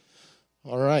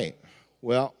All right.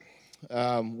 Well,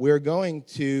 we're going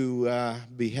to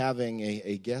be having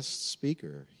a guest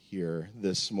speaker here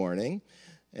this morning.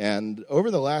 And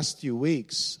over the last few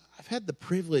weeks, I've had the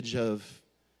privilege of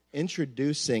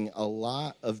introducing a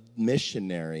lot of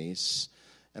missionaries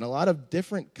and a lot of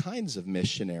different kinds of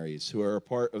missionaries who are a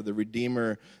part of the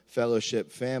Redeemer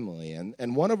Fellowship family.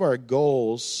 And one of our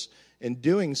goals in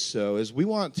doing so is we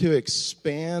want to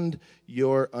expand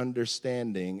your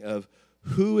understanding of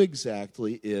who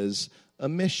exactly is a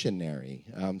missionary.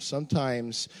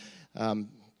 Sometimes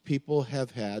people have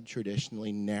had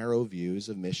traditionally narrow views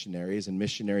of missionaries, and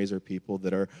missionaries are people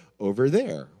that are over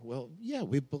there. Well, yeah,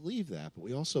 we believe that, but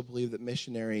we also believe that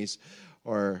missionaries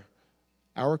are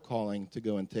our calling to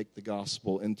go and take the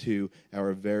gospel into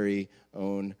our very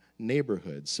own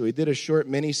neighborhoods. So we did a short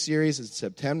mini-series in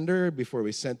September before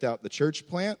we sent out the church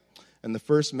plant, and the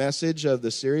first message of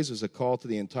the series was a call to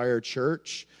the entire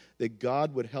church that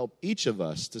God would help each of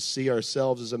us to see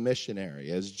ourselves as a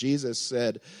missionary. As Jesus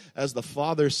said, as the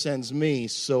Father sends me,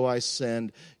 so I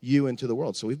send you into the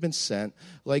world. So we've been sent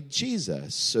like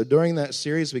Jesus. So during that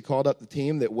series, we called up the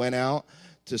team that went out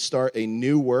to start a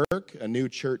new work, a new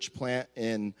church plant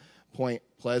in Point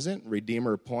Pleasant,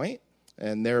 Redeemer Point.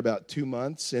 And they're about 2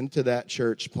 months into that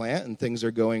church plant, and things are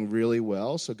going really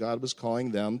well. So God was calling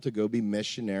them to go be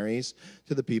missionaries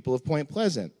to the people of Point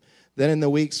Pleasant. Then in the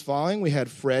weeks following, we had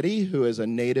Freddie, who is a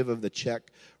native of the Czech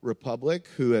Republic,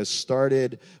 who has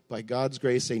started, by God's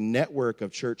grace, a network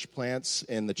of church plants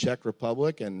in the Czech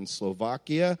Republic and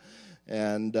Slovakia.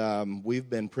 And we've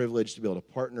been privileged to be able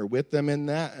to partner with them in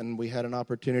that, and we had an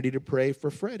opportunity to pray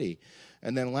for Freddie.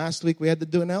 And then last week, we had the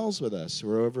Donnells with us, who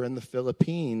are over in the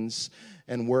Philippines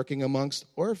and working amongst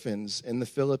orphans in the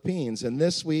Philippines. And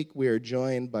this week, we are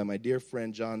joined by my dear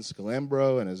friend John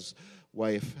Scalembro and his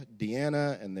wife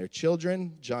Deanna and their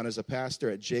children. John is a pastor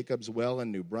at Jacob's Well in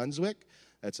New Brunswick.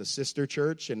 That's a sister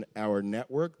church in our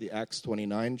network, the Acts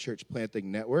 29 Church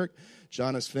Planting Network.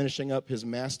 John is finishing up his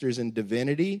master's in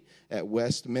divinity at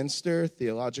Westminster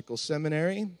Theological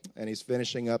Seminary, and he's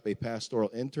finishing up a pastoral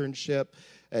internship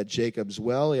at Jacob's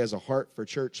Well. He has a heart for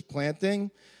church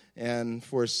planting and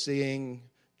for seeing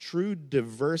true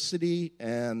diversity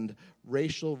and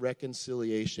racial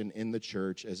reconciliation in the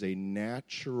church as a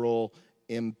natural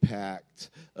impact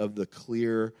of the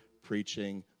clear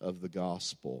preaching of the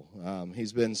gospel.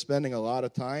 He's been spending a lot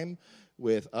of time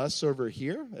with us over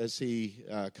here as he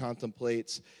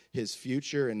contemplates his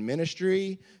future in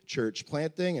ministry, church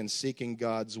planting, and seeking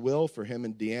God's will for him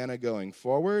and Deanna going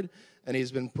forward. And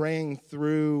he's been praying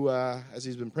through, as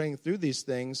he's been praying through these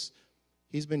things,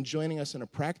 he's been joining us in a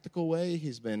practical way.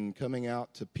 He's been coming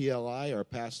out to PLI, our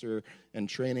Pastor and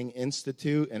Training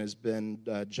Institute, and has been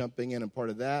jumping in and part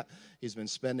of that. He's been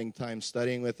spending time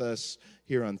studying with us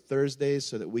here on Thursdays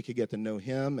so that we could get to know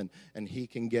him and he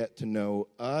can get to know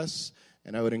us.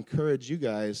 And I would encourage you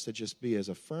guys to just be as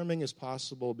affirming as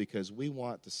possible because we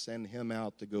want to send him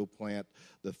out to go plant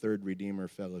the Third Redeemer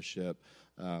Fellowship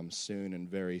soon and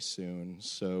very soon.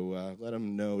 So let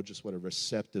him know just what a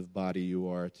receptive body you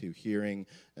are to hearing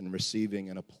and receiving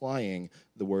and applying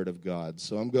the Word of God.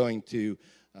 So I'm going to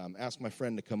ask my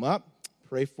friend to come up,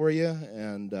 pray for you,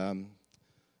 and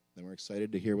then we're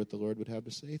excited to hear what the Lord would have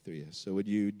to say through you. So would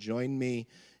you join me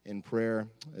in prayer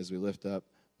as we lift up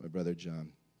my brother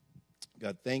John?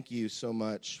 God, thank you so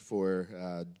much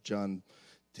for John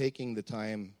taking the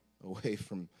time away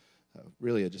from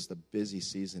really just a busy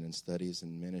season in studies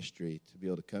and ministry to be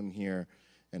able to come here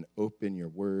and open your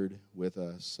word with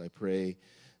us. I pray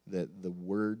that the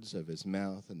words of his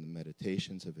mouth and the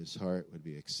meditations of his heart would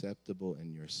be acceptable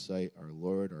in your sight, our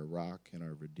Lord, our rock, and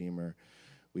our Redeemer.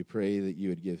 We pray that you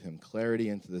would give him clarity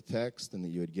into the text and that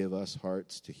you would give us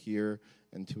hearts to hear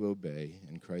and to obey.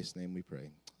 In Christ's name we pray.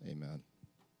 Amen.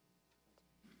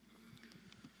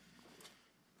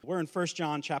 We're in 1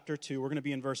 John chapter 2. We're going to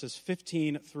be in verses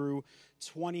 15 through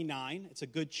 29. It's a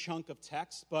good chunk of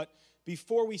text. But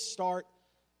before we start,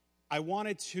 I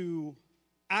wanted to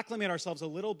acclimate ourselves a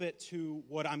little bit to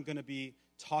what I'm going to be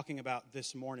talking about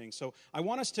this morning. So I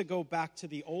want us to go back to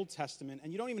the Old Testament.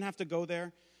 And you don't even have to go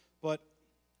there, but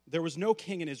there was no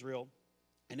king in Israel,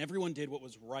 and everyone did what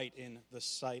was right in the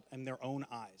sight and their own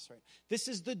eyes. Right? This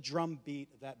is the drum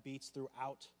beat that beats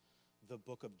throughout the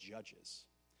book of Judges.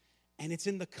 And it's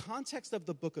in the context of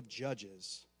the book of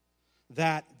Judges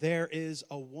that there is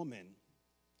a woman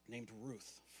named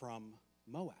Ruth from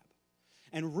Moab.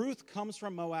 And Ruth comes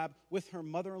from Moab with her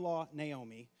mother-in-law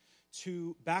Naomi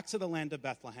back to the land of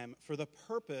Bethlehem for the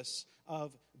purpose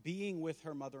of being with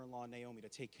her mother-in-law Naomi, to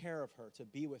take care of her, to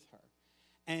be with her.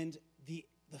 And the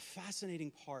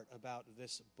fascinating part about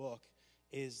this book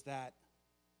is that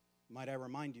might I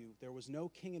remind you, there was no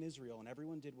king in Israel, and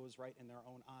everyone did what was right in their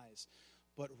own eyes.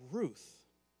 But Ruth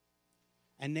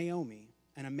and Naomi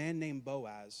and a man named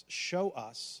Boaz show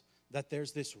us that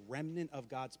there's this remnant of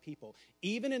God's people.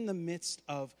 Even in the midst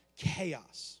of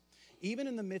chaos, even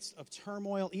in the midst of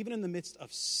turmoil, even in the midst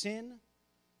of sin,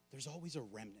 there's always a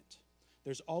remnant.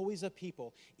 There's always a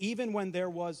people. Even when there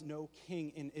was no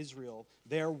king in Israel,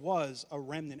 there was a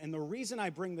remnant. And the reason I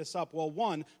bring this up, well,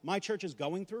 one, my church is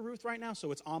going through Ruth right now,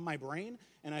 so it's on my brain,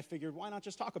 and I figured, why not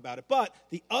just talk about it? But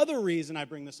the other reason I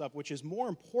bring this up, which is more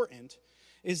important,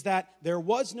 is that there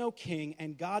was no king,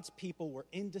 and God's people were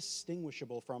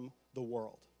indistinguishable from the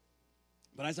world.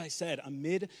 But as I said,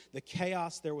 amid the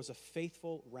chaos, there was a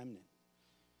faithful remnant.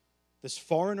 This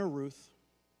foreigner Ruth,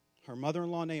 her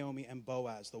mother-in-law Naomi, and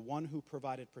Boaz, the one who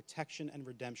provided protection and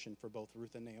redemption for both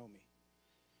Ruth and Naomi.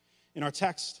 In our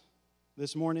text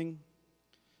this morning,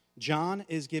 John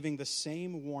is giving the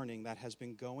same warning that has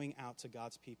been going out to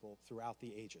God's people throughout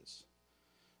the ages.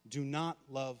 Do not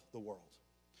love the world.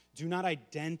 Do not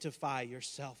identify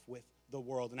yourself with the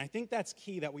world. And I think that's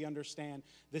key, that we understand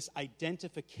this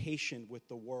identification with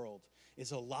the world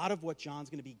is a lot of what John's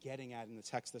going to be getting at in the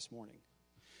text this morning.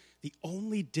 The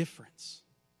only difference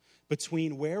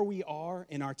between where we are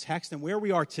in our text and where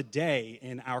we are today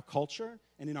in our culture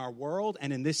and in our world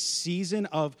and in this season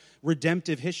of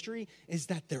redemptive history is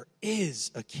that there is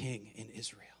a king in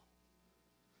Israel.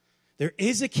 There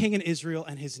is a king in Israel,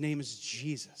 and his name is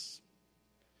Jesus.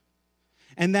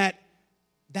 And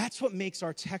that's what makes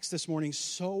our text this morning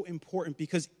so important,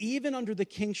 because even under the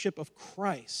kingship of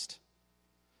Christ,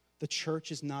 the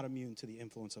church is not immune to the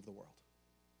influence of the world.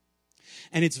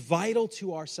 And it's vital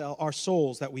to our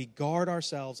souls that we guard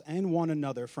ourselves and one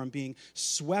another from being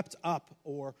swept up,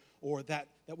 or that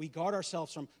we guard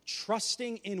ourselves from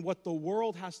trusting in what the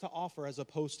world has to offer as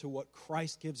opposed to what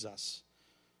Christ gives us.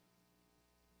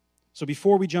 So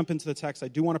before we jump into the text, I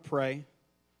do want to pray.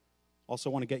 Also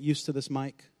want to get used to this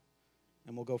mic,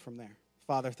 and we'll go from there.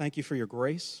 Father, thank you for your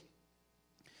grace.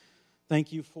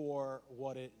 Thank you for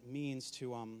what it means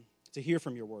to hear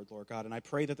from your word, Lord God. And I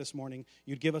pray that this morning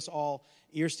you'd give us all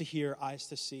ears to hear, eyes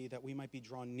to see, that we might be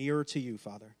drawn nearer to you,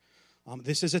 Father.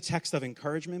 This is a text of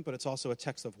encouragement, but it's also a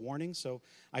text of warning. So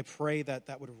I pray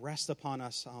that would rest upon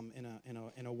us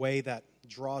in a way that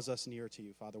draws us nearer to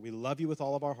you, Father. We love you with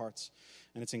all of our hearts,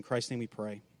 and it's in Christ's name we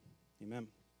pray. Amen.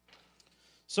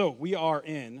 So we are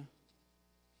in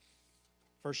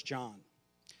 1 John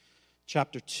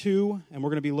chapter 2, and we're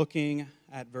going to be looking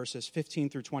at verses 15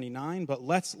 through 29. But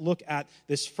let's look at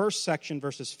this first section,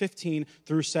 verses 15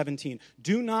 through 17.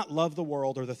 Do not love the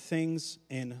world or the things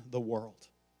in the world.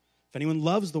 If anyone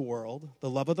loves the world, the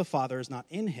love of the Father is not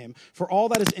in him. For all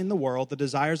that is in the world, the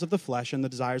desires of the flesh and the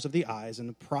desires of the eyes and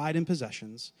the pride in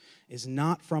possessions, is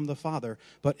not from the Father,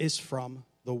 but is from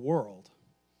the world.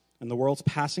 And the world's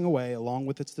passing away along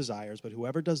with its desires, but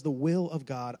whoever does the will of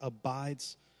God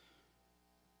abides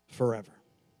forever.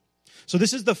 So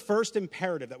this is the first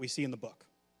imperative that we see in the book.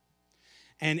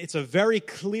 And it's a very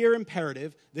clear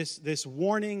imperative, this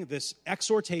warning, this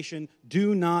exhortation,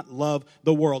 do not love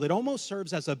the world. It almost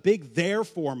serves as a big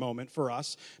therefore moment for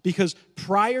us, because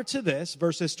prior to this,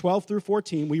 verses 12 through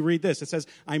 14, we read this. It says,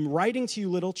 I'm writing to you,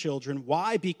 little children.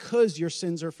 Why? Because your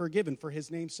sins are forgiven for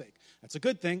his name's sake. That's a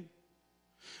good thing.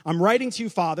 I'm writing to you,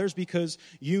 fathers, because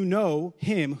you know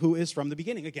him who is from the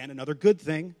beginning. Again, another good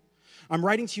thing. I'm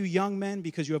writing to you, young men,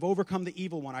 because you have overcome the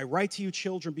evil one. I write to you,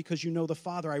 children, because you know the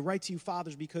Father. I write to you,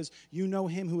 fathers, because you know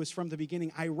him who is from the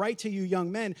beginning. I write to you,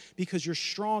 young men, because you're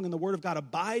strong and the word of God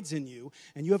abides in you,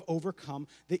 and you have overcome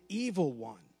the evil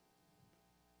one.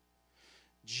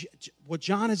 What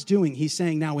John is doing, he's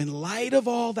saying, now in light of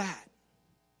all that,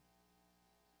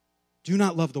 do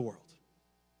not love the world.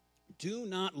 Do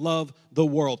not love the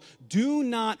world. Do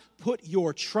not put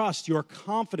your trust, your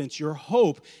confidence, your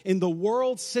hope in the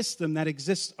world system that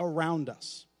exists around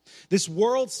us. This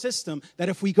world system that,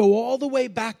 if we go all the way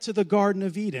back to the Garden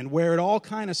of Eden, where it all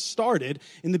kind of started,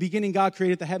 in the beginning God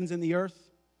created the heavens and the earth,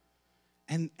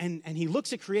 and he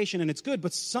looks at creation and it's good,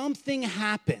 but something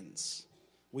happens.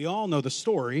 We all know the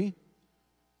story.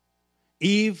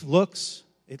 Eve looks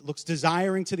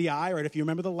desiring to the eye, right? If you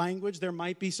remember the language, there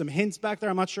might be some hints back there.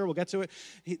 I'm not sure. We'll get to it.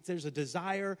 There's a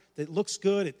desire that looks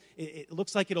good. It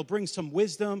looks like it'll bring some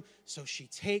wisdom. So she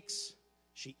takes,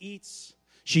 she eats,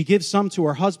 she gives some to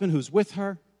her husband who's with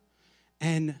her,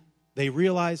 and they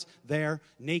realize they're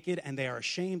naked and they are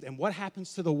ashamed. And what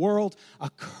happens to the world? A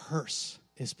curse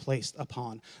is placed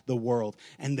upon the world.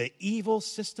 And the evil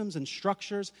systems and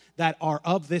structures that are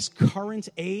of this current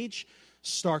age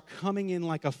start coming in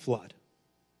like a flood.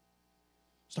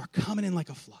 Start coming in like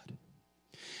a flood.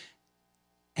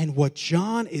 And what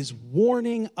John is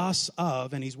warning us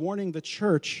of, and he's warning the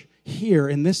church here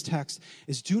in this text,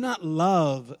 is do not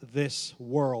love this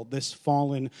world, this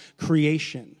fallen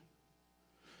creation,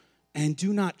 and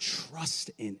do not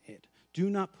trust in it. Do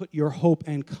not put your hope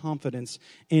and confidence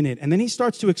in it. And then he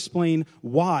starts to explain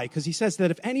why, because he says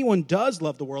that if anyone does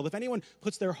love the world, if anyone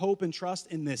puts their hope and trust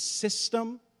in this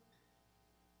system,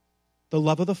 the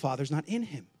love of the Father is not in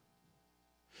him.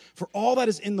 For all that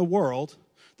is in the world,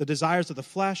 the desires of the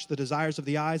flesh, the desires of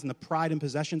the eyes, and the pride in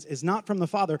possessions is not from the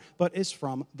Father, but is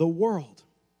from the world.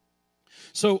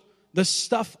 So the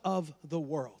stuff of the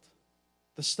world,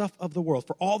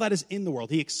 for all that is in the world,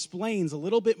 he explains a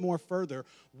little bit more further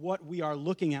what we are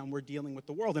looking at when we're dealing with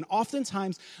the world. And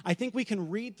oftentimes, I think we can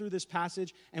read through this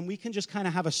passage and we can just kind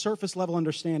of have a surface level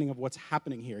understanding of what's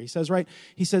happening here. He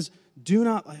says, do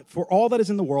not, for all that is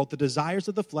in the world, the desires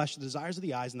of the flesh, the desires of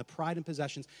the eyes, and the pride in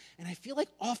possessions. And I feel like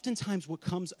oftentimes what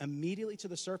comes immediately to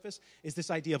the surface is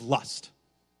this idea of lust,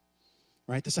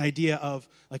 right? This idea of,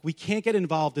 like, we can't get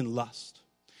involved in lust.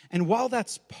 And while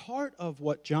that's part of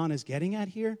what John is getting at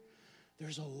here,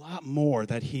 there's a lot more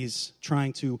that he's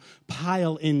trying to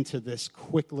pile into this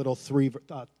quick little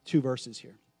 2 verses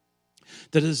here.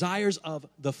 The desires of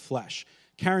the flesh.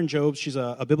 Karen Jobes, she's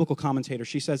a biblical commentator.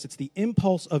 She says it's the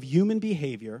impulse of human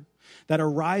behavior that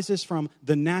arises from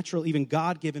the natural, even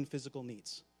God-given physical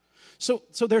needs. So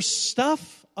there's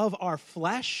stuff of our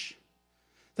flesh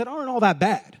that aren't all that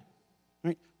bad,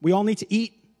 right? We all need to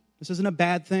eat. This isn't a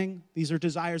bad thing. These are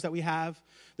desires that we have.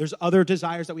 There's other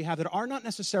desires that we have that are not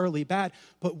necessarily bad.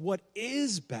 But what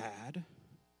is bad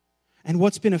and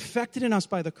what's been affected in us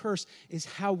by the curse is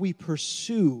how we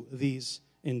pursue these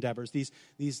endeavors, these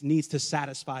needs to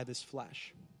satisfy this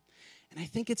flesh. And I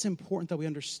think it's important that we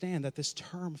understand that this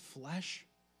term flesh,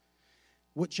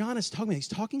 what John is talking about, he's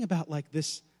talking about like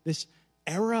this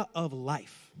era of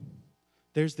life.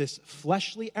 There's this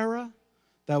fleshly era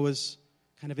that was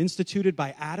kind of instituted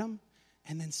by Adam,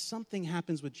 and then something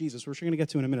happens with Jesus, which we're going to get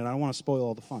to in a minute. I don't want to spoil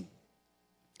all the fun.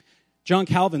 John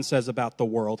Calvin says about the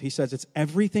world, he says it's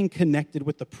everything connected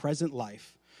with the present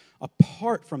life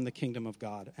apart from the kingdom of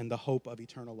God and the hope of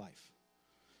eternal life.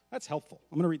 That's helpful.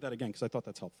 I'm going to read that again because I thought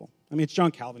that's helpful. I mean, it's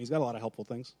John Calvin. He's got a lot of helpful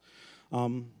things.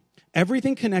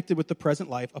 Everything connected with the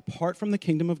present life apart from the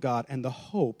kingdom of God and the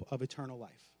hope of eternal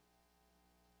life.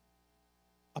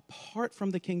 Apart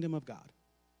from the kingdom of God.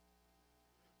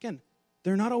 Again,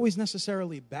 they're not always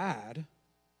necessarily bad,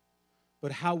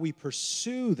 but how we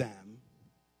pursue them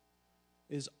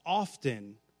is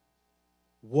often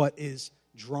what is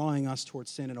drawing us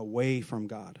towards sin and away from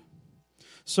God.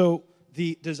 So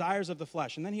the desires of the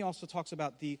flesh. And then he also talks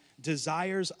about the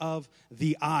desires of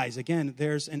the eyes. Again,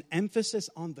 there's an emphasis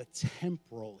on the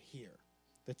temporal here,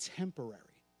 the temporary.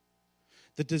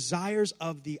 The desires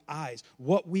of the eyes,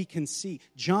 what we can see.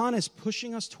 John is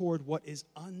pushing us toward what is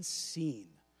unseen.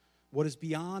 What is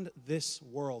beyond this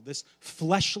world, this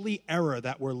fleshly era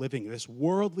that we're living in, this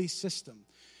worldly system.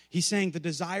 He's saying the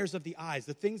desires of the eyes,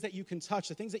 the things that you can touch,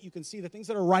 the things that you can see, the things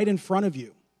that are right in front of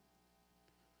you.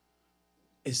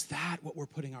 Is that what we're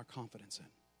putting our confidence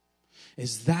in?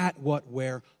 Is that what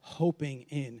we're hoping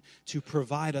in to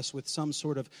provide us with some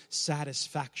sort of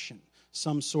satisfaction,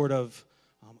 some sort of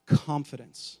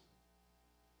confidence?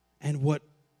 And what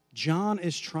John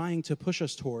is trying to push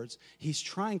us towards, he's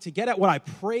trying to get at what I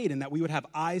prayed and that we would have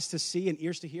eyes to see and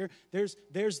ears to hear.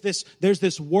 There's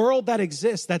this world that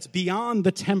exists that's beyond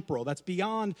the temporal, that's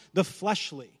beyond the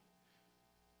fleshly.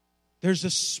 There's a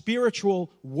spiritual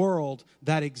world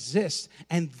that exists,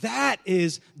 and that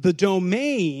is the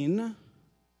domain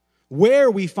where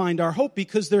we find our hope,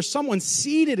 because there's someone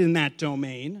seated in that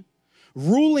domain,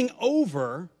 ruling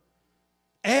over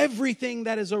everything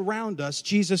that is around us,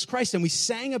 Jesus Christ. And we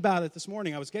sang about it this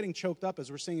morning. I was getting choked up as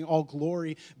we're singing, all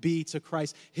glory be to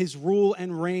Christ. His rule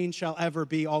and reign shall ever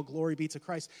be. All glory be to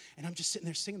Christ. And I'm just sitting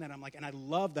there singing that. I'm like, and I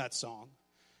love that song.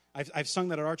 I've sung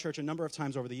that at our church a number of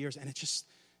times over the years. And it's just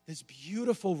this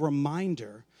beautiful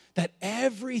reminder that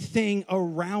everything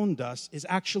around us is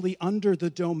actually under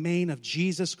the domain of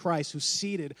Jesus Christ, who's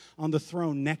seated on the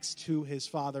throne next to his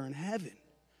Father in heaven.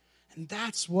 And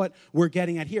that's what we're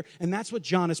getting at here. And that's what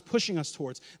John is pushing us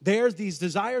towards. There's these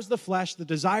desires of the flesh, the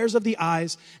desires of the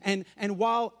eyes. And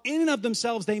while in and of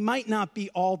themselves, they might not be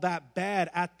all that bad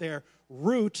at their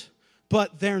root,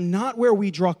 but they're not where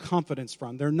we draw confidence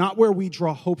from. They're not where we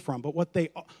draw hope from. But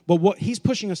what he's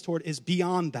pushing us toward is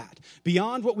beyond that.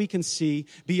 Beyond what we can see,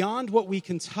 beyond what we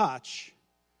can touch,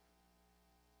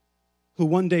 who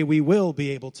one day we will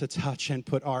be able to touch and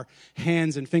put our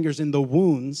hands and fingers in the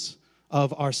wounds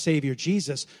of our Savior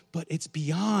Jesus, but it's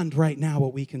beyond right now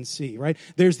what we can see, right?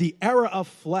 There's the era of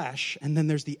flesh, and then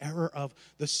there's the era of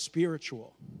the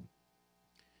spiritual.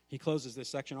 He closes this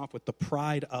section off with the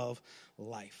pride of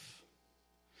life.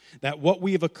 That what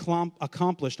we have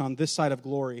accomplished on this side of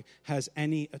glory has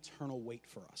any eternal weight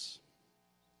for us.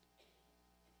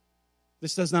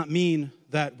 This does not mean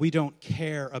that we don't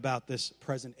care about this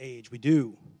present age. We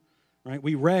do, right?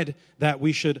 We read that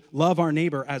we should love our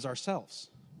neighbor as ourselves.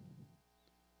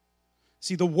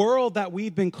 See, the world that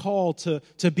we've been called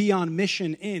to be on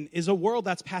mission in is a world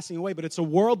that's passing away, but it's a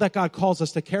world that God calls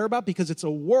us to care about because it's a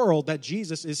world that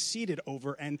Jesus is seated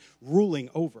over and ruling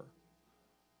over.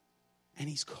 And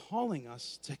he's calling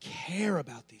us to care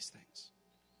about these things,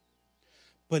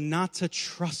 but not to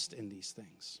trust in these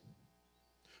things.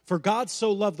 For God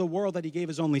so loved the world that he gave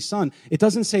his only son. It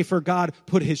doesn't say for God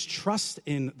put his trust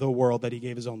in the world that he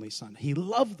gave his only son. He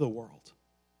loved the world.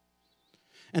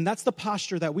 And that's the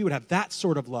posture that we would have, that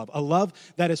sort of love. A love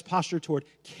that is postured toward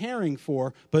caring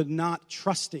for, but not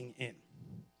trusting in.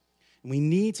 And we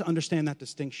need to understand that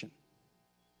distinction.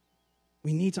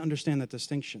 We need to understand that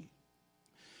distinction.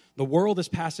 The world is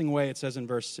passing away, it says in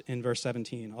verse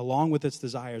 17, along with its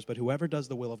desires, but whoever does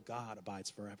the will of God abides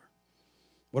forever.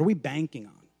 What are we banking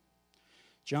on?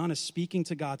 John is speaking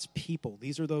to God's people.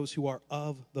 These are those who are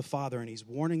of the Father, and he's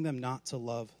warning them not to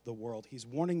love the world. He's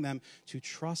warning them to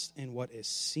trust in what is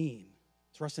seen.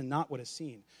 Trust in not what is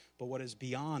seen, but what is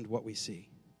beyond what we see.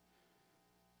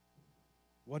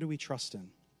 What do we trust in?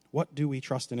 What do we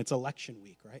trust in? It's election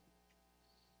week, right?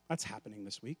 That's happening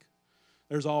this week.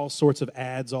 There's all sorts of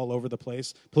ads all over the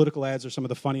place. Political ads are some of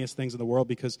the funniest things in the world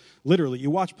because literally you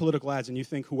watch political ads and you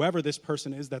think whoever this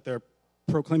person is that they're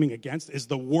proclaiming against is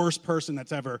the worst person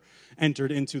that's ever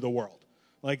entered into the world.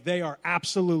 Like they are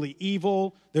absolutely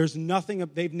evil. There's nothing,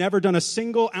 they've never done a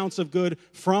single ounce of good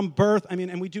from birth. I mean,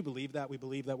 and we do believe that. We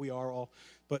believe that we are all,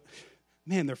 but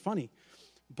man, they're funny.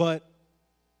 But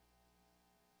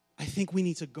I think we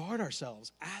need to guard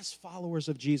ourselves as followers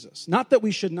of Jesus. Not that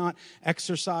we should not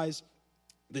exercise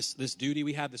this duty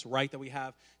we have, this right that we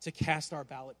have to cast our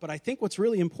ballot. But I think what's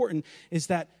really important is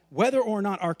that whether or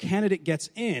not our candidate gets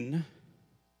in,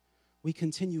 we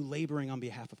continue laboring on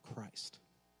behalf of Christ,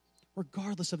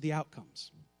 regardless of the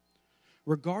outcomes,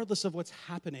 regardless of what's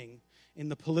happening in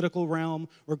the political realm,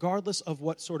 regardless of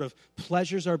what sort of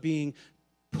pleasures are being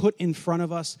put in front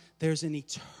of us. There's an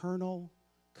eternal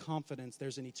confidence,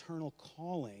 there's an eternal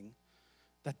calling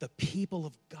that the people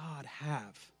of God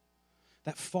have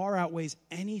that far outweighs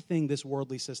anything this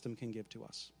worldly system can give to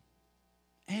us.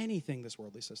 Anything this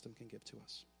worldly system can give to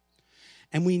us.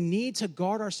 And we need to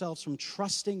guard ourselves from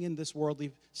trusting in this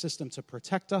worldly system to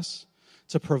protect us,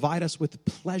 to provide us with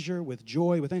pleasure, with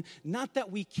joy, with not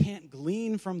that we can't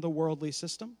glean from the worldly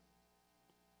system,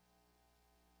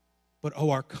 but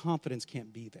our confidence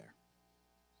can't be there.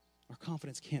 Our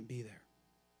confidence can't be there.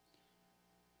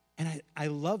 And I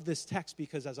love this text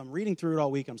because as I'm reading through it all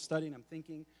week, I'm studying, I'm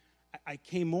thinking, I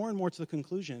came more and more to the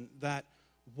conclusion that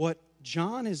what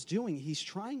John is doing, he's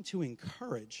trying to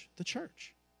encourage the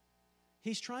church.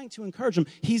 He's trying to encourage them.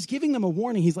 He's giving them a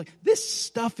warning. He's like, this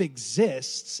stuff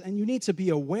exists, and you need to be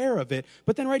aware of it.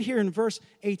 But then right here in verse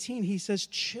 18, he says,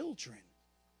 children.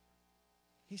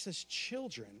 He says,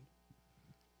 children,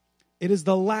 it is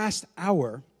the last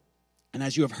hour, and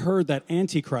as you have heard that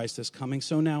Antichrist is coming,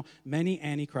 so now many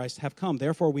Antichrists have come.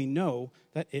 Therefore, we know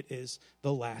that it is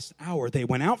the last hour. They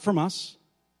went out from us,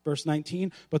 verse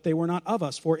 19, but they were not of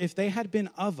us. For if they had been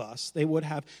of us, they would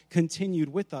have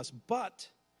continued with us. But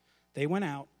they went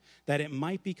out that it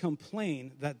might become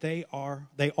plain that they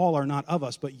all are not of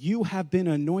us. But you have been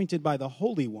anointed by the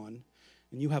Holy One,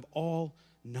 and you have all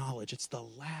knowledge. It's the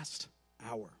last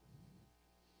hour.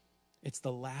 It's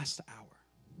the last hour.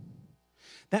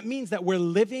 That means that we're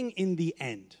living in the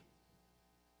end.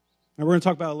 And we're going to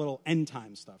talk about a little end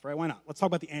time stuff, right? Why not? Let's talk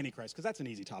about the Antichrist, because that's an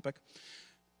easy topic.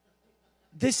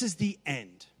 This is the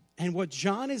end. And what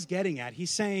John is getting at,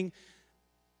 he's saying,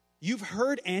 you've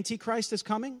heard Antichrist is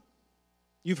coming?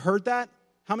 You've heard that?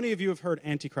 How many of you have heard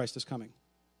Antichrist is coming?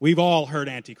 We've all heard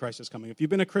Antichrist is coming. If you've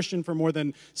been a Christian for more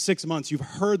than 6 months, you've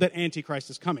heard that Antichrist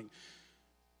is coming.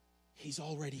 He's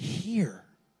already here.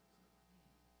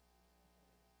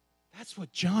 That's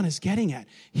what John is getting at.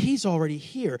 He's already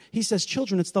here. He says,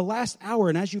 children, it's the last hour,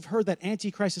 and as you've heard that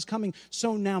Antichrist is coming,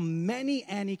 so now many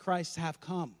Antichrists have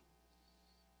come.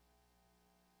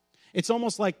 It's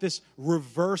almost like this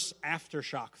reverse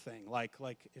aftershock thing. Like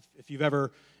if you've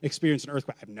ever experienced an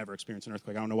earthquake. I've never experienced an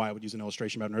earthquake. I don't know why I would use an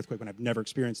illustration about an earthquake when I've never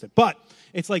experienced it. But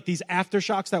it's like these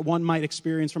aftershocks that one might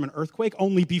experience from an earthquake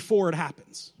only before it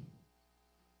happens.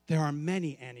 There are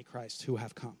many Antichrists who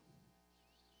have come.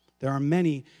 There are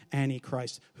many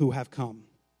antichrists who have come.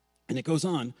 And it goes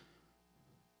on.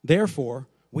 Therefore,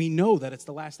 we know that it's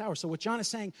the last hour. So what John is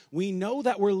saying, we know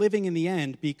that we're living in the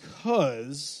end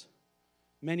because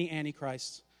many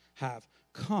antichrists have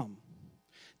come.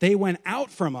 They went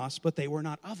out from us, but they were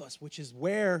not of us, which is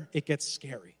where it gets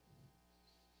scary.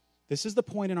 This is the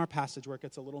point in our passage where it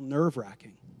gets a little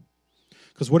nerve-wracking.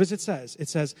 Because what does it say? It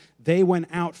says, they went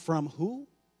out from who?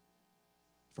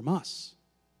 From us.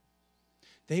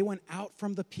 They went out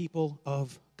from the people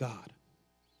of God.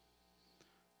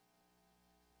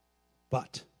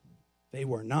 But they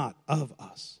were not of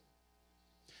us.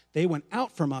 They went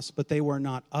out from us, but they were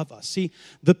not of us. See,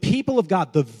 the people of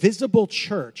God, the visible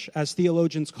church, as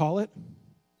theologians call it,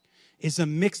 is a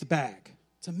mixed bag.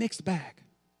 It's a mixed bag.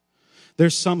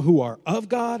 There's some who are of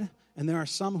God, and there are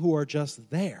some who are just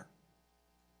there.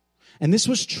 And this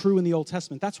was true in the Old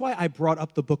Testament. That's why I brought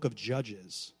up the book of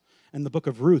Judges and the book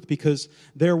of Ruth, because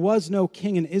there was no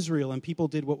king in Israel, and people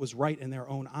did what was right in their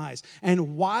own eyes.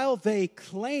 And while they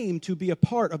claimed to be a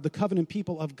part of the covenant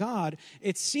people of God,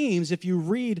 it seems, if you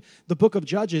read the book of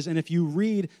Judges, and if you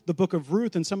read the book of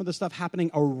Ruth and some of the stuff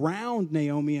happening around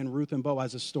Naomi and Ruth and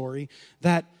Boaz's story,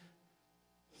 that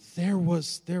there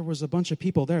was a bunch of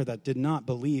people there that did not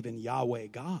believe in Yahweh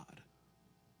God.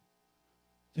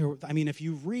 If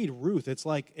you read Ruth,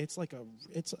 Judges, it's like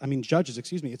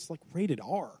rated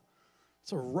R.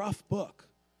 It's a rough book.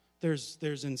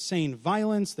 There's insane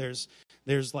violence.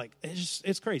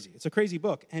 It's crazy. It's a crazy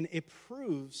book. And it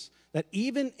proves that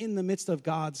even in the midst of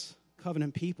God's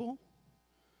covenant people,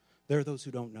 there are those who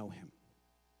don't know him.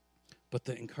 But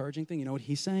the encouraging thing, you know what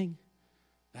he's saying?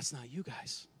 That's not you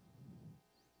guys.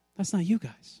 That's not you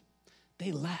guys.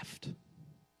 They left.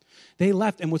 They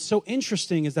left. And what's so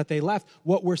interesting is that they left.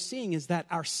 What we're seeing is that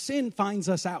our sin finds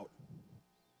us out.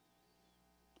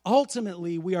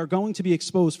 Ultimately, we are going to be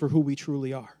exposed for who we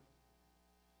truly are.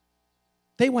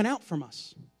 They went out from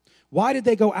us. Why did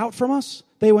they go out from us?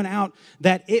 They went out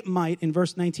that it might, in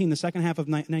verse 19, the second half of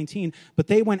 19, but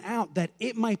they went out that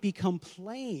it might become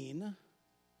plain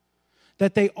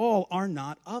that they all are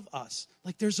not of us.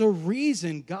 Like there's a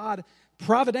reason God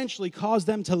providentially caused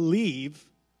them to leave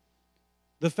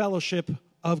the fellowship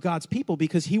of God's people,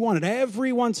 because he wanted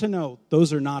everyone to know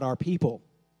those are not our people.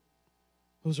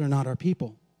 Those are not our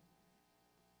people.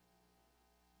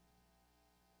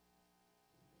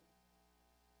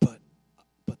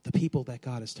 But the people that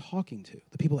God is talking to,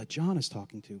 the people that John is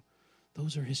talking to,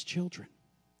 those are his children.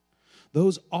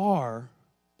 Those are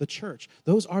the church.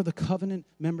 Those are the covenant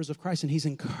members of Christ, and he's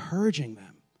encouraging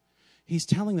them. He's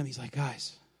telling them, he's like,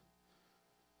 guys,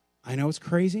 I know it's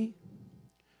crazy.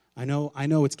 I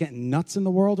know it's getting nuts in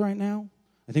the world right now.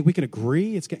 I think we can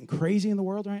agree it's getting crazy in the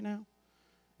world right now.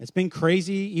 It's been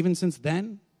crazy even since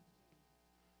then.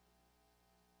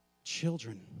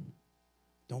 Children,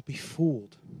 don't be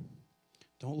fooled.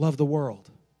 Don't love the world.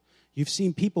 You've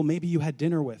seen people maybe you had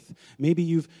dinner with. Maybe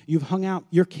you've hung out,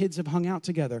 your kids have hung out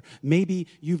together. Maybe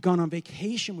you've gone on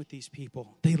vacation with these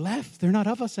people. They left. They're not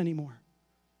of us anymore.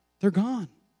 They're gone.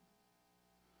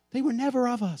 They were never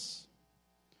of us.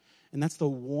 And that's the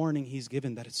warning he's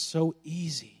given, that it's so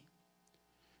easy.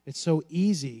 It's so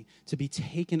easy to be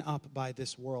taken up by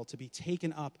this world, to be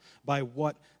taken up by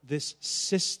what this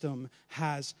system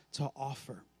has to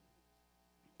offer.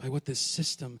 By what this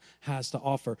system has to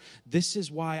offer. This is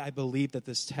why I believe that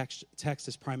this text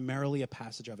is primarily a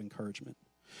passage of encouragement.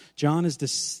 John is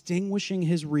distinguishing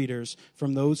his readers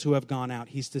from those who have gone out.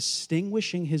 He's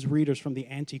distinguishing his readers from the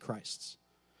antichrists.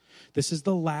 This is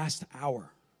the last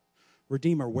hour.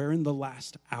 Redeemer, we're in the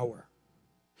last hour.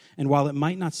 And while it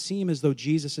might not seem as though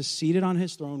Jesus is seated on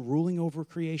his throne, ruling over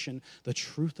creation, the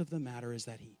truth of the matter is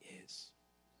that he is.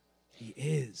 He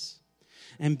is.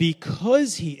 And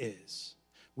because he is,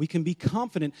 we can be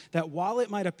confident that while it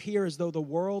might appear as though the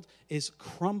world is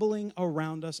crumbling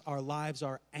around us, our lives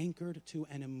are anchored to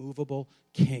an immovable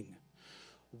king.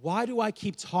 Why do I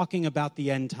keep talking about the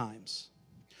end times?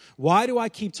 Why do I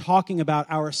keep talking about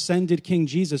our ascended King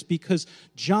Jesus? Because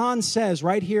John says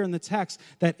right here in the text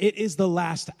that it is the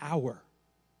last hour.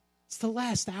 It's the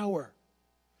last hour.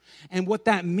 And what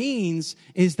that means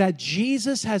is that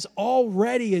Jesus has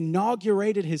already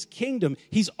inaugurated his kingdom.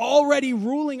 He's already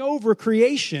ruling over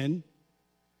creation.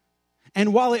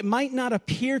 And while it might not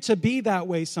appear to be that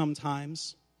way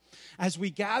sometimes, as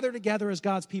we gather together as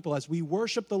God's people, as we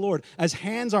worship the Lord, as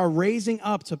hands are raising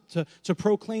up to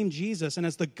proclaim Jesus, and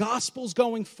as the gospel's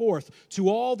going forth to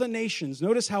all the nations,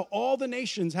 notice how all the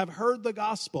nations have heard the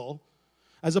gospel,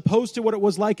 as opposed to what it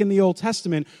was like in the Old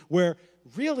Testament, where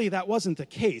really that wasn't the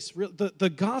case.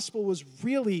 The gospel was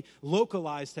really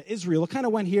localized to Israel. It kind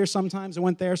of went here sometimes, it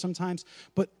went there sometimes,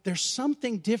 but there's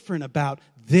something different about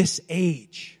this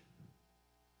age,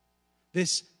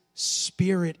 this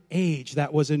Spirit age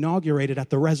that was inaugurated at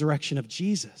the resurrection of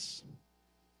Jesus.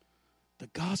 The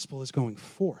gospel is going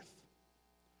forth.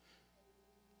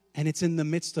 And it's in the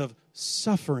midst of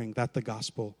suffering that the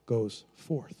gospel goes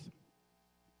forth.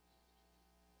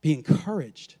 Be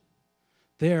encouraged.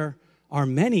 There are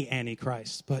many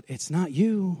antichrists, but it's not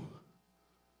you.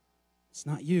 It's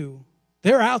not you.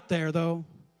 They're out there, though.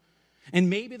 And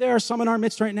maybe there are some in our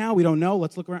midst right now. We don't know.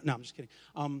 Let's look around. No, I'm just kidding.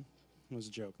 It was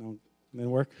a joke. No,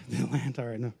 didn't work. Didn't land. All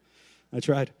right, no. I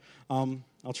tried.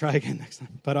 I'll try again next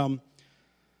time.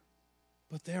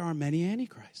 But there are many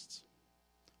antichrists.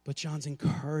 But John's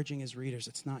encouraging his readers.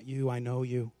 It's not you. I know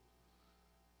you.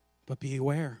 But be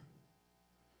aware.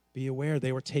 Be aware.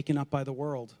 They were taken up by the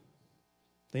world.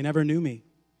 They never knew me.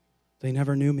 They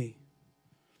never knew me.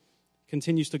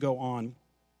 Continues to go on.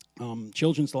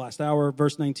 Children's the last hour,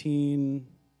 verse 19,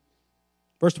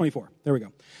 verse 24. There we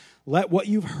go. Let what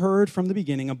you've heard from the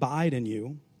beginning abide in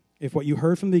you. If what you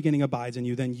heard from the beginning abides in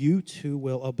you, then you too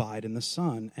will abide in the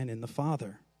Son and in the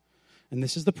Father. And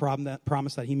this is the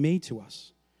promise that he made to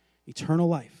us, eternal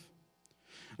life.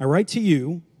 I write to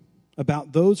you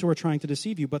about those who are trying to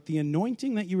deceive you, but the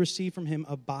anointing that you receive from him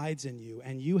abides in you,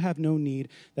 and you have no need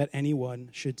that anyone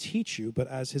should teach you, but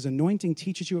as his anointing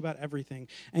teaches you about everything,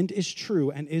 and is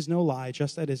true and is no lie,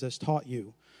 just as it has taught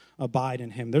you, abide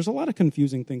in him. There's a lot of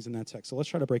confusing things in that text, so let's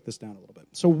try to break this down a little bit.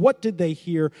 So what did they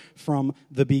hear from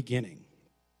the beginning?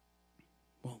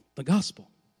 Well, the gospel.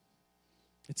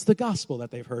 It's the gospel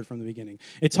that they've heard from the beginning.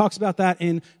 It talks about that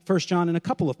in 1 John in a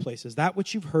couple of places. That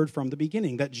which you've heard from the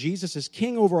beginning, that Jesus is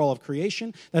king over all of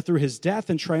creation, that through his death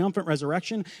and triumphant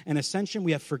resurrection and ascension,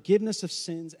 we have forgiveness of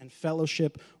sins and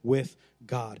fellowship with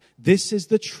God. This is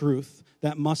the truth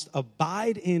that must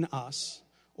abide in us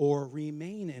or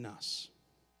remain in us.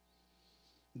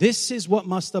 This is what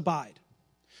must abide.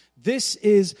 This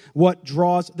is what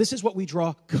we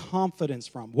draw confidence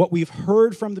from, what we've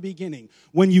heard from the beginning.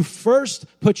 When you first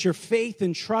put your faith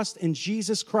and trust in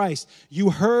Jesus Christ,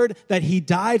 you heard that he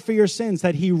died for your sins,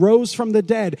 that he rose from the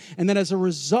dead, and that as a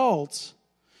result,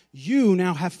 you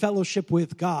now have fellowship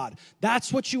with God.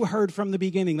 That's what you heard from the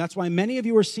beginning. That's why many of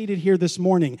you are seated here this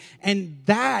morning. And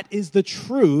that is the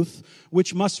truth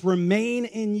which must remain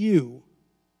in you.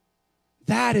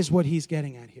 That is what he's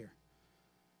getting at here.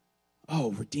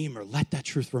 Oh, Redeemer, let that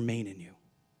truth remain in you.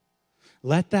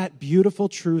 Let that beautiful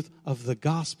truth of the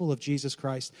gospel of Jesus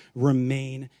Christ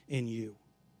remain in you.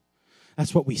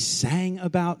 That's what we sang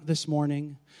about this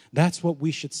morning. That's what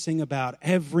we should sing about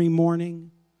every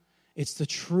morning. It's the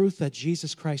truth that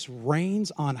Jesus Christ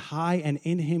reigns on high, and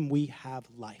in him we have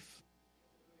life.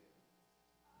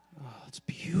 Oh, it's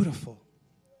beautiful.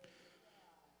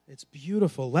 It's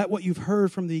beautiful. Let what you've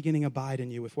heard from the beginning abide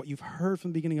in you. If what you've heard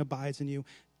from the beginning abides in you,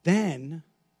 then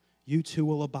you too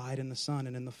will abide in the Son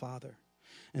and in the Father.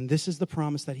 And this is the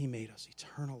promise that he made us,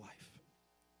 eternal life.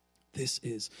 This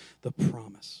is the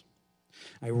promise.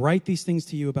 I write these things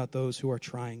to you about those who are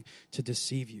trying to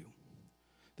deceive you.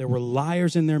 There were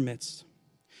liars in their midst.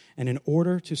 And in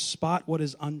order to spot what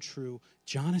is untrue,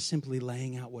 John is simply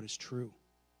laying out what is true.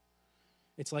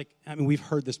 It's like, we've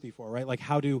heard this before, right? Like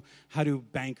how do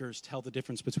bankers tell the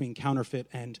difference between counterfeit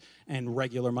and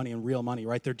regular money and real money,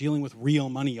 right? They're dealing with real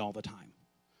money all the time,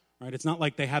 right? It's not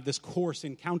like they have this course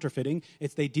in counterfeiting.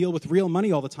 It's they deal with real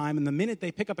money all the time, and the minute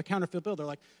they pick up a counterfeit bill, they're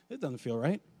like, it doesn't feel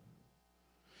right.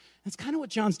 That's kind of what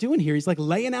John's doing here. He's like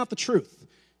laying out the truth.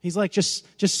 He's like, just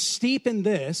steep in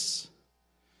this,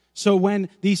 so when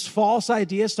these false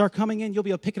ideas start coming in, you'll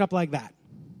be able to pick it up like that.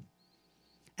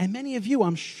 And many of you,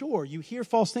 I'm sure, you hear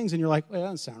false things and you're like, well, that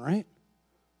doesn't sound right.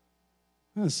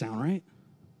 That doesn't sound right.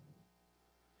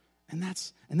 And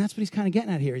that's what he's kind of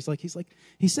getting at here.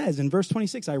 He says in verse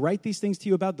 26, I write these things to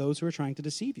you about those who are trying to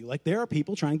deceive you. Like there are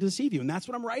people trying to deceive you, and that's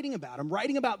what I'm writing about. I'm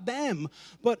writing about them,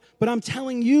 but I'm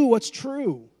telling you what's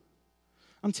true.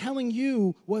 I'm telling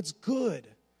you what's good.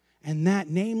 And that,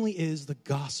 namely, is the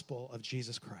gospel of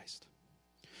Jesus Christ.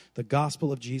 The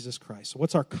gospel of Jesus Christ. So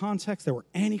what's our context? There were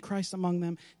antichrists among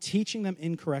them, teaching them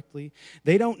incorrectly.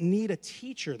 They don't need a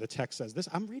teacher, the text says.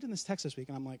 I'm reading this text this week,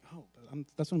 and I'm like,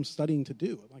 that's what I'm studying to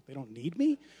do. I'm like, they don't need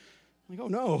me? I'm like, oh,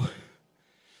 no.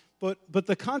 But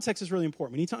the context is really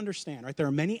important. We need to understand, right? There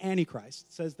are many antichrists.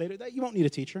 It says that you won't need a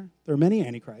teacher. There are many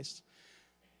antichrists.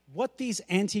 What these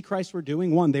antichrists were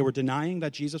doing, one, they were denying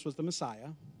that Jesus was the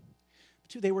Messiah.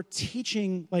 Two, they were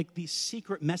teaching like these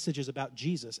secret messages about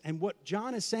Jesus. And what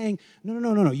John is saying,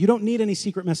 no. You don't need any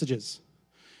secret messages.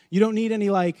 You don't need any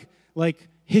like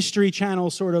History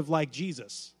Channel sort of like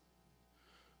Jesus.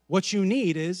 What you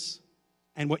need is,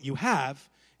 and what you have,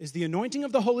 is the anointing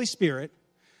of the Holy Spirit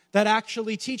that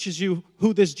actually teaches you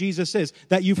who this Jesus is,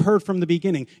 that you've heard from the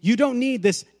beginning. You don't need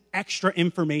this extra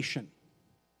information.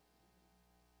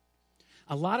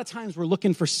 A lot of times we're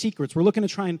looking for secrets. We're looking to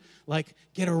try and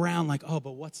get around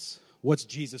but what's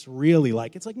Jesus really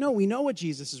like? It's like, no, we know what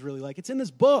Jesus is really like. It's in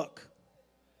this book.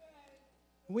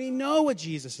 We know what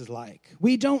Jesus is like.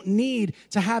 We don't need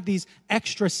to have these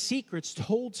extra secrets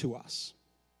told to us.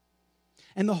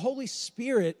 And the Holy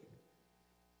Spirit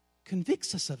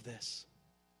convicts us of this.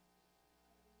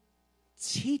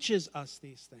 Teaches us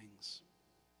these things.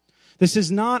 This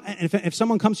is not, if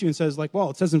someone comes to you and says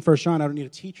it says in 1 John, I don't need a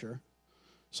teacher,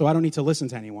 so I don't need to listen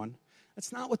to anyone.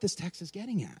 That's not what this text is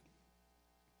getting at.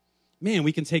 Man,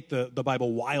 we can take the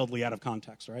Bible wildly out of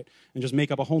context, right? And just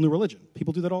make up a whole new religion.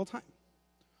 People do that all the time.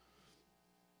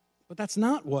 But that's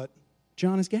not what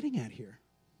John is getting at here.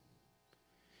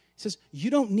 He says, you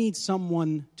don't need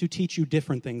someone to teach you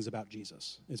different things about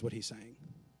Jesus, is what he's saying.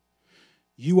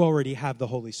 You already have the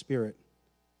Holy Spirit,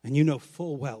 and you know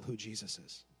full well who Jesus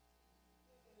is.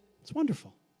 It's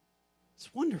wonderful.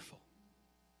 It's wonderful.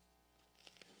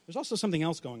 There's also something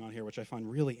else going on here which I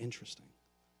find really interesting.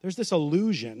 There's this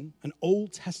allusion, an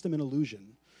Old Testament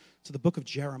allusion, to the book of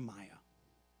Jeremiah.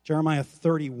 Jeremiah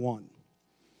 31.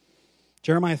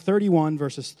 Jeremiah 31,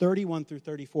 verses 31 through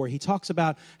 34, he talks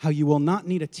about how you will not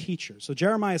need a teacher. So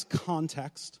Jeremiah's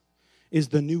context is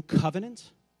the new covenant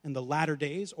in the latter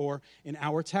days, or in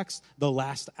our text, the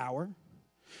last hour.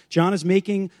 John is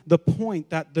making the point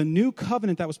that the new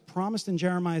covenant that was promised in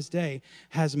Jeremiah's day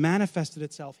has manifested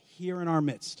itself here in our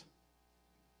midst.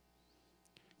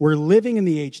 We're living in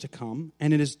the age to come,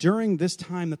 and it is during this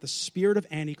time that the spirit of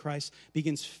Antichrist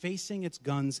begins facing its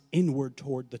guns inward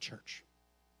toward the church.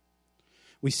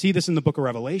 We see this in the book of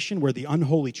Revelation, where the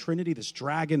unholy trinity, this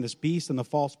dragon, this beast, and the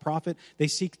false prophet, they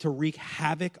seek to wreak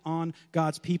havoc on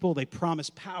God's people. They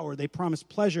promise power. They promise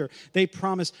pleasure. They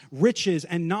promise riches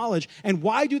and knowledge. And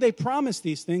why do they promise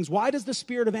these things? Why does the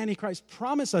spirit of Antichrist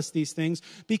promise us these things?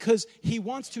 Because he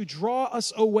wants to draw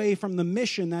us away from the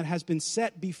mission that has been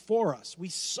set before us. We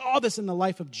saw this in the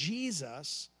life of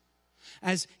Jesus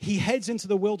as he heads into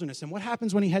the wilderness. And what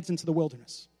happens when he heads into the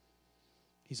wilderness?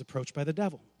 He's approached by the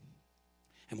devil.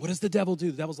 And what does the devil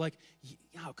do? The devil's like,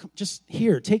 come, just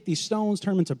here, take these stones,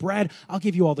 turn them into bread. I'll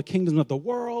give you all the kingdoms of the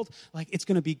world. It's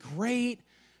going to be great.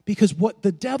 Because what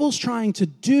the devil's trying to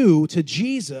do to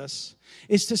Jesus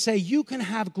is to say, you can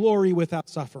have glory without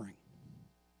suffering.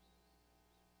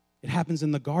 It happens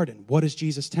in the garden. What is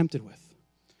Jesus tempted with?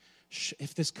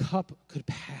 If this cup could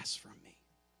pass from me,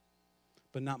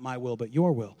 but not my will, but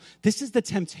your will. This is the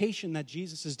temptation that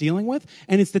Jesus is dealing with,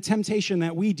 and it's the temptation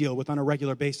that we deal with on a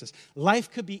regular basis. Life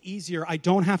could be easier. I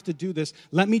don't have to do this.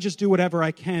 Let me just do whatever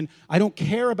I can. I don't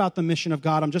care about the mission of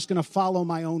God. I'm just going to follow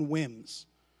my own whims.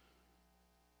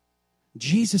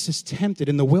 Jesus is tempted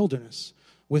in the wilderness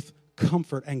with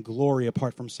comfort and glory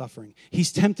apart from suffering.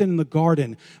 He's tempted in the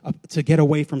garden to get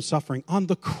away from suffering. On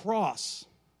the cross,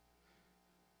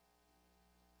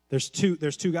 There's two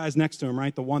guys next to him,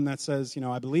 right? The one that says,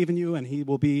 I believe in you and he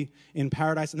will be in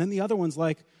paradise. And then the other one's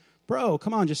like, bro,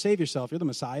 come on, just save yourself. You're the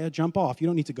Messiah. Jump off. You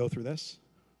don't need to go through this.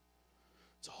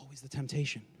 It's always the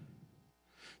temptation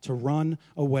to run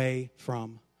away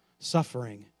from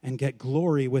suffering and get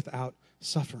glory without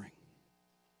suffering.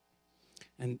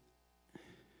 And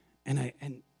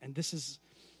this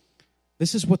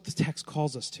is what the text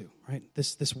calls us to, right?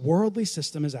 This worldly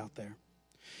system is out there.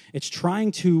 It's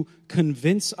trying to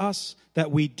convince us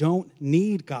that we don't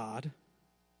need God.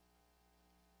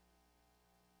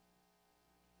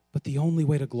 But the only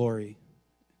way to glory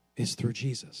is through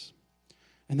Jesus.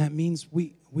 And that means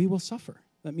we will suffer.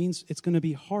 That means it's going to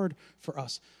be hard for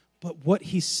us. But what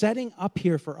he's setting up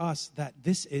here for us, that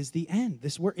this is the end.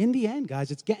 We're in the end,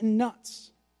 guys. It's getting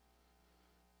nuts.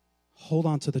 Hold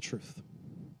on to the truth.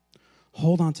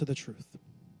 Hold on to the truth.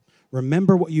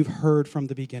 Remember what you've heard from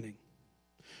the beginning.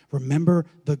 Remember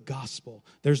the gospel.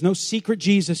 There's no secret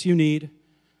Jesus you need.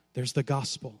 There's the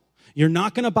gospel. You're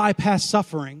not going to bypass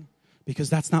suffering because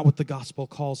that's not what the gospel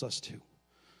calls us to.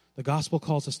 The gospel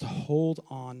calls us to hold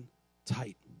on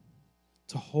tight.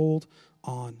 To hold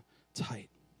on tight.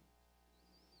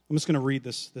 I'm just going to read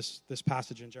this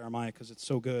passage in Jeremiah because it's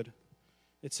so good.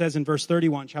 It says in verse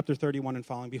 31, chapter 31 and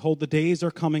following, "Behold, the days are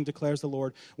coming, declares the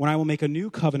Lord, when I will make a new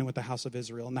covenant with the house of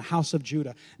Israel and the house of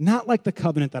Judah, not like the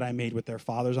covenant that I made with their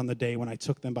fathers on the day when I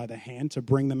took them by the hand to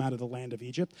bring them out of the land of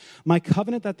Egypt. My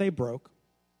covenant that they broke,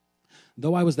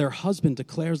 Though I was their husband,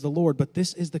 declares the Lord, but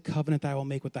this is the covenant that I will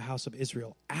make with the house of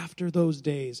Israel. After those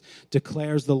days,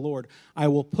 declares the Lord, I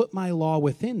will put my law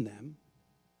within them,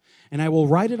 and I will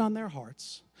write it on their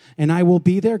hearts, and I will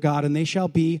be their God, and they shall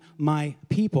be my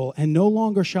people. And no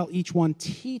longer shall each one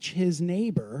teach his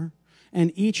neighbor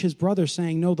and each his brother,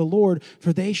 saying, know the Lord,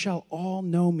 for they shall all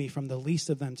know me, from the least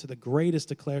of them to the greatest,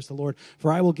 declares the Lord.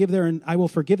 For I will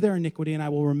forgive their iniquity, and I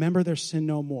will remember their sin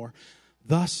no more.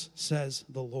 Thus says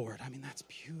the Lord. I mean, that's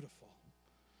beautiful.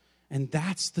 And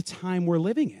that's the time we're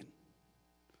living in.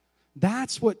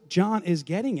 That's what John is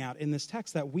getting at in this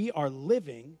text, that we are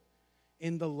living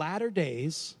in the latter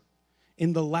days,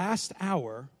 in the last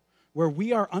hour, where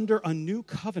we are under a new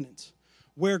covenant,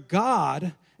 where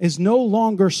God is no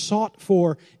longer sought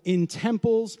for in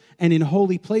temples and in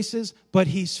holy places, but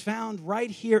he's found right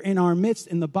here in our midst,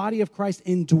 in the body of Christ,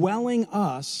 indwelling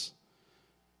us,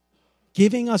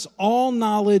 giving us all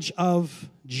knowledge of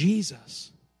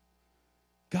Jesus.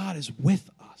 God is with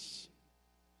us.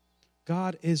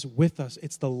 God is with us.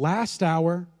 It's the last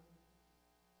hour.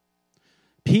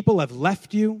 People have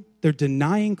left you. They're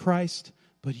denying Christ,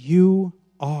 but you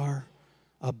are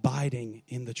abiding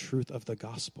in the truth of the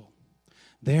gospel.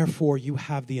 Therefore, you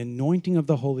have the anointing of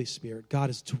the Holy Spirit. God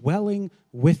is dwelling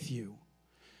with you,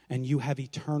 and you have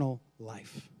eternal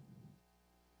life.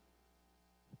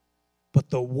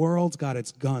 But the world's got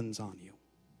its guns on you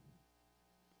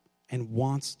and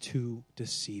wants to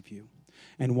deceive you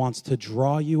and wants to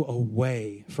draw you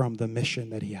away from the mission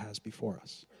that he has before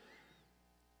us.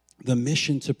 The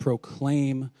mission to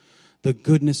proclaim the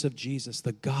goodness of Jesus,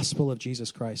 the gospel of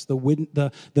Jesus Christ,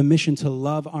 the mission to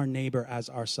love our neighbor as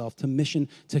ourselves, the mission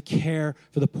to care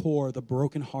for the poor, the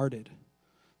brokenhearted,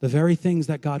 the very things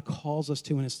that God calls us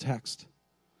to in his text.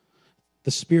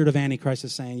 The spirit of Antichrist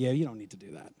is saying, yeah, you don't need to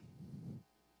do that.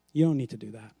 You don't need to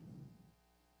do that.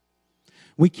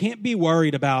 We can't be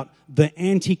worried about the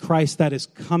Antichrist that is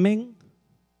coming.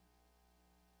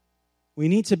 We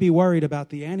need to be worried about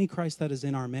the Antichrist that is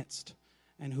in our midst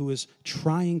and who is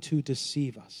trying to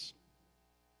deceive us,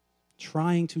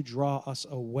 trying to draw us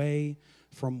away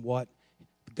from what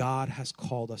God has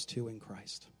called us to in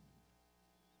Christ.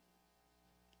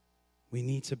 We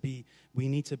need to be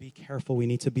careful. We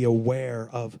need to be aware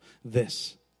of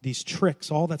these tricks,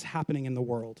 all that's happening in the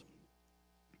world.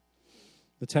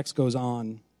 The text goes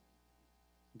on,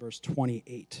 verse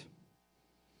 28.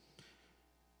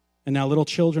 And now, little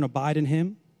children, abide in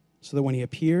him, so that when he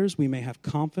appears, we may have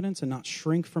confidence and not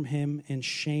shrink from him in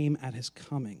shame at his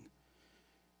coming.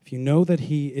 If you know that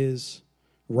he is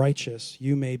righteous,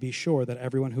 you may be sure that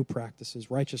everyone who practices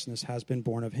righteousness has been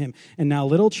born of him. And now,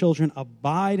 little children,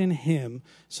 abide in him,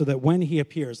 so that when he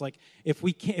appears, like if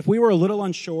we were a little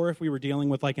unsure, if we were dealing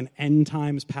with like an end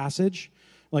times passage,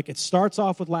 like it starts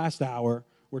off with last hour,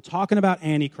 we're talking about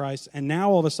Antichrist, and now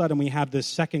all of a sudden we have this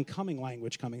second coming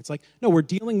language coming. It's like, no, we're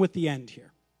dealing with the end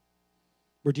here.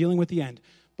 We're dealing with the end.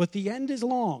 But the end is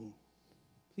long.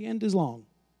 The end is long.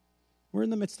 We're in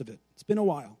the midst of it. It's been a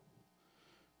while.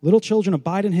 Little children,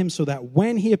 abide in him so that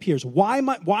when he appears, why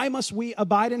must we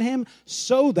abide in him?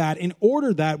 So that, in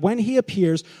order that when he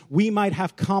appears, we might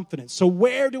have confidence. So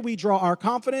where do we draw our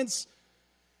confidence?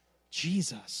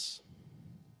 Jesus.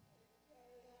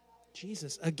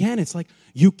 Jesus. Again, it's like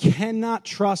you cannot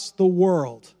trust the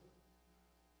world.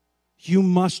 You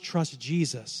must trust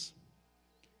Jesus.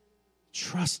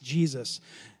 Trust Jesus.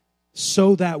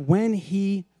 So that when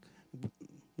he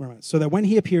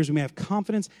appears, we may have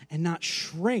confidence and not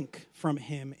shrink from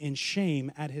him in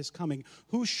shame at his coming.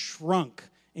 Who shrunk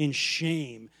in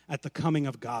shame at the coming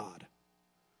of God?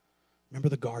 Remember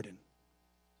the garden.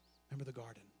 Remember the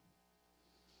garden.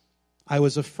 I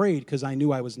was afraid because I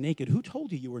knew I was naked. Who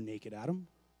told you you were naked, Adam?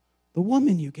 The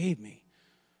woman you gave me.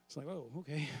 It's like, oh,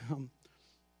 okay.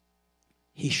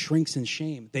 He shrinks in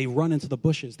shame. They run into the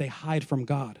bushes. They hide from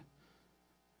God.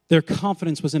 Their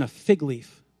confidence was in a fig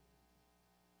leaf.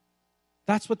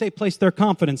 That's what they placed their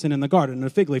confidence in the garden, in a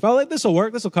fig leaf. Oh, this will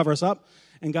work. This will cover us up.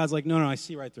 And God's like, no, I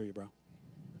see right through you, bro.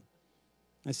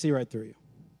 I see right through you.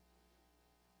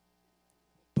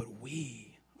 But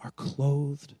we are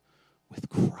clothed with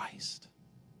Christ.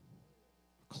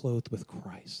 Clothed with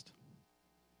Christ.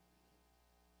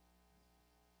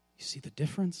 You see the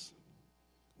difference?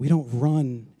 We don't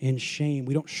run in shame.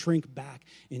 We don't shrink back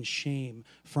in shame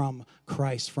from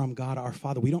Christ, from God our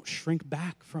Father. We don't shrink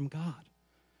back from God.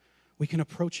 We can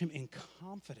approach him in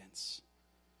confidence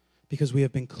because we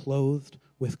have been clothed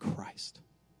with Christ.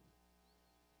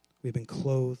 We've been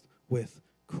clothed with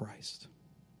Christ.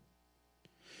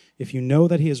 If you know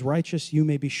that he is righteous, you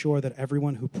may be sure that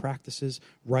everyone who practices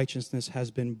righteousness has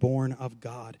been born of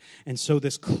God. And so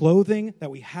this clothing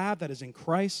that we have that is in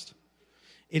Christ,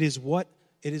 It is what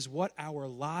our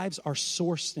lives are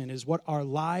sourced in, is what our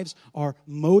lives are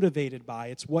motivated by.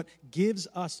 It's what gives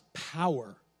us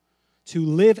power to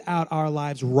live out our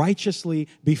lives righteously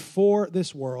before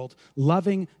this world,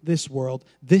 loving this world.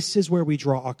 This is where we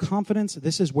draw our confidence.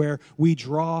 This is where we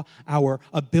draw our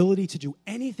ability to do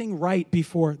anything right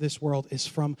before this world, is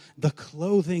from the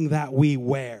clothing that we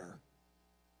wear,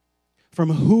 from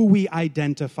who we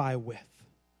identify with.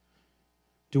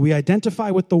 Do we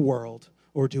identify with the world,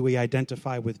 or do we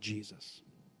identify with Jesus?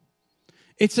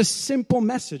 It's a simple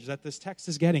message that this text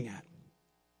is getting at.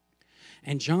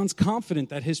 And John's confident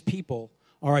that his people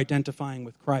are identifying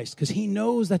with Christ because he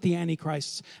knows that the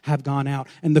antichrists have gone out.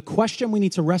 And the question we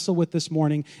need to wrestle with this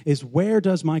morning is, where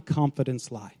does my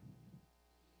confidence lie?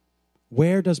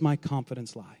 Where does my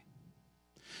confidence lie?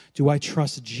 Do I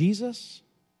trust Jesus?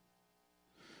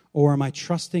 Or am I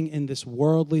trusting in this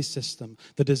worldly system,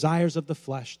 the desires of the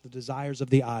flesh, the desires of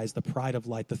the eyes, the pride of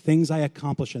life, the things I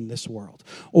accomplish in this world,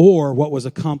 or what was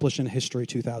accomplished in history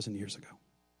 2,000 years ago?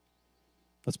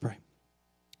 Let's pray.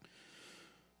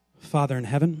 Father in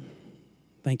heaven,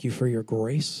 thank you for your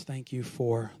grace. Thank you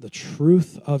for the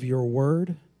truth of your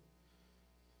word,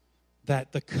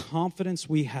 that the confidence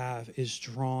we have is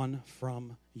drawn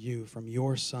from you, from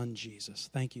your Son, Jesus.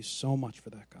 Thank you so much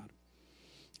for that, God.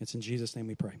 It's in Jesus' name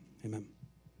we pray. Amen.